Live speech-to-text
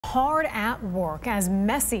hard at work as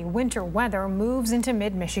messy winter weather moves into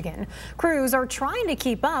mid-Michigan. Crews are trying to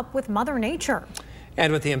keep up with Mother Nature.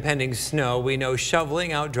 And with the impending snow, we know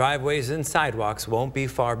shoveling out driveways and sidewalks won't be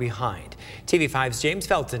far behind. TV5's James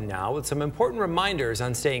Felton now with some important reminders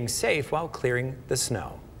on staying safe while clearing the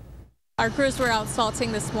snow. Our crews were out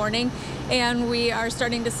salting this morning, and we are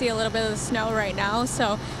starting to see a little bit of the snow right now,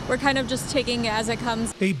 so we're kind of just taking it as it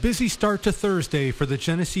comes. A busy start to Thursday for the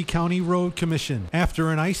Genesee County Road Commission.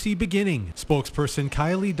 After an icy beginning, spokesperson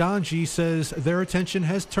Kylie Donji says their attention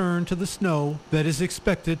has turned to the snow that is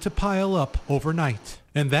expected to pile up overnight.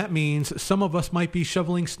 And that means some of us might be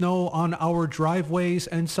shoveling snow on our driveways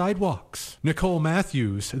and sidewalks. Nicole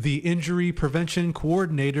Matthews, the injury prevention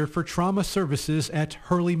coordinator for trauma services at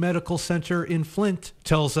Hurley Medical Center in Flint,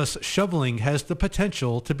 tells us shoveling has the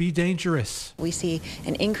potential to be dangerous. We see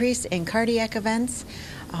an increase in cardiac events.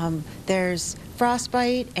 There's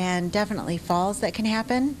frostbite and definitely falls that can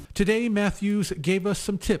happen. Today, Matthews gave us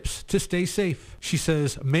some tips to stay safe. She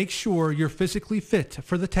says make sure you're physically fit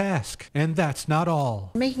for the task, and that's not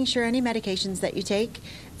all. Making sure any medications that you take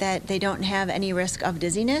that they don't have any risk of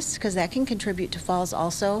dizziness, because that can contribute to falls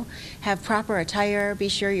also. Have proper attire, be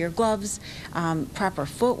sure your gloves, proper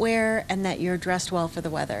footwear, and that you're dressed well for the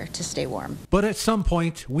weather to stay warm. But at some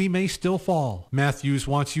point, we may still fall. Matthews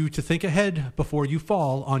wants you to think ahead before you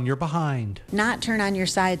fall on your behind. Not turn on your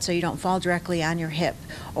side so you don't fall directly on your hip,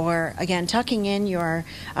 or again tucking in your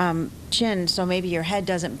chin so maybe your head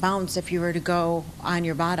doesn't bounce if you were to go on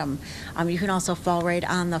your bottom. You can also fall right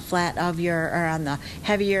on the flat of your, or on the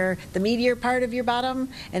meatier part of your bottom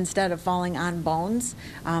instead of falling on bones,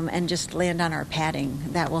 and just land on our padding.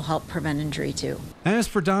 That will help prevent injury too. As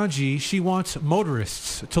for Donji, she wants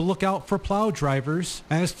motorists to look out for plow drivers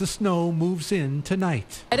as the snow moves in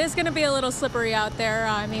tonight. It is going to be a little slippery out there.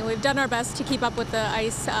 I mean, we've done our best to keep up with the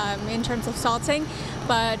ice in terms of salting,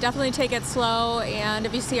 but definitely take it slow, and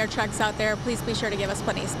if you see our trucks out there, please be sure to give us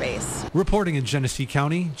plenty of space. Reporting in Genesee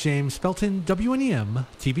County, James Felton, WNEM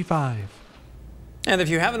TV5. And if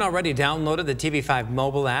you haven't already downloaded the TV5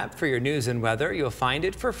 mobile app for your news and weather, you'll find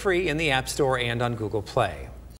it for free in the App Store and on Google Play.